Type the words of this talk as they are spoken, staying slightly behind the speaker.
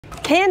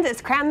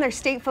Kansas crowned their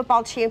state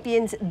football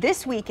champions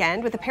this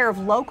weekend with a pair of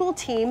local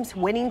teams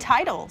winning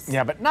titles.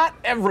 Yeah, but not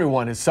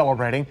everyone is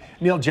celebrating.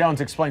 Neil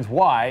Jones explains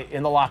why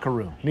in the locker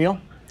room.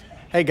 Neil?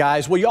 Hey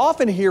guys, well, you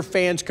often hear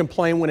fans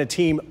complain when a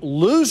team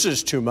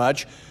loses too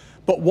much,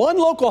 but one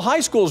local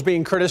high school is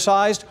being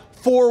criticized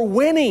for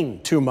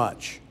winning too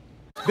much.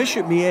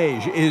 Bishop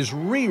Miege is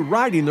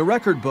rewriting the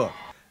record book.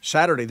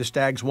 Saturday, the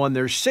Stags won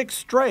their 6th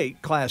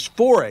straight Class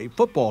 4A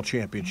football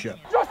championship.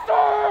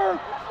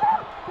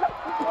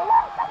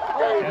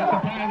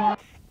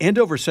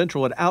 Andover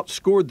Central had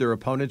outscored their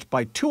opponents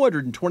by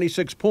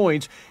 226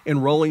 points,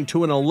 enrolling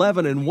to an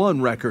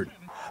 11-1 record.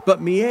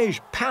 But Miege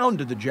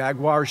pounded the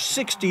Jaguars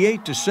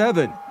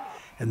 68-7,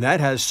 and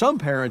that has some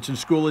parents and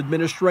school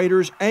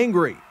administrators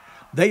angry.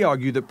 They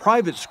argue that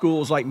private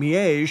schools like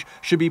Miege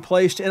should be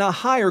placed in a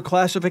higher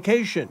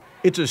classification.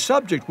 It's a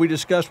subject we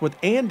discussed with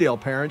Andale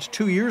parents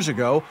 2 years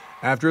ago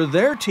after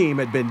their team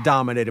had been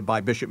dominated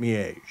by Bishop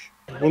Miege.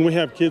 When we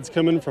have kids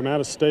coming from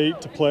out of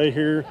state to play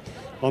here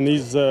on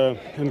these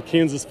in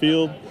Kansas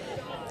field,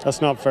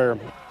 that's not fair.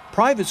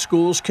 Private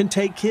schools can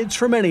take kids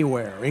from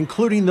anywhere,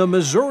 including the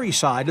Missouri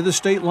side of the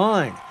state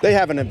line. They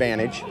have an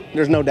advantage.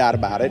 There's no doubt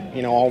about it.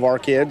 You know, all of our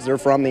kids, they're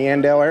from the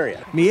Andale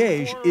area.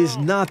 Miege is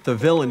not the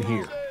villain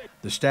here.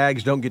 The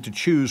Stags don't get to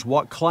choose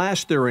what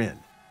class they're in.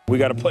 We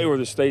got to play where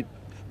the state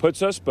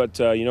puts us, but,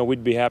 you know,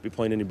 we'd be happy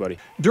playing anybody.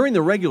 During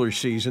the regular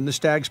season, the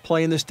Stags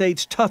play in the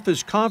state's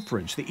toughest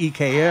conference, the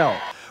EKL,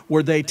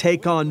 where they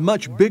take on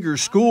much bigger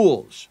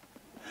schools.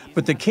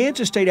 But the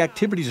Kansas State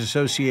Activities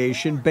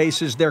Association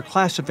bases their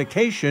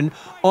classification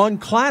on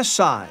class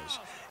size,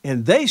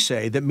 and they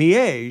say that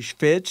Miege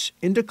fits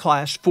into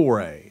Class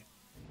 4A.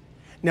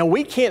 Now,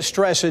 we can't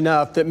stress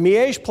enough that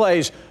Miege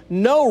plays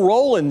no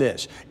role in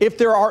this. If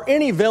there are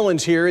any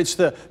villains here, it's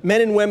the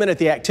men and women at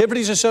the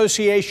Activities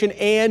Association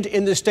and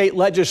in the state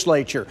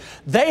legislature.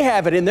 They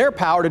have it in their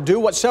power to do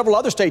what several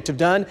other states have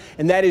done,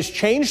 and that is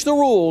change the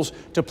rules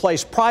to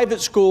place private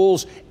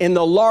schools in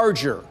the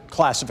larger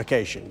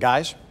classification.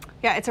 Guys?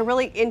 Yeah, it's a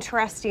really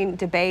interesting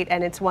debate,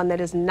 and it's one that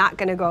is not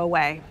going to go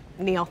away.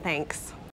 Neil, thanks.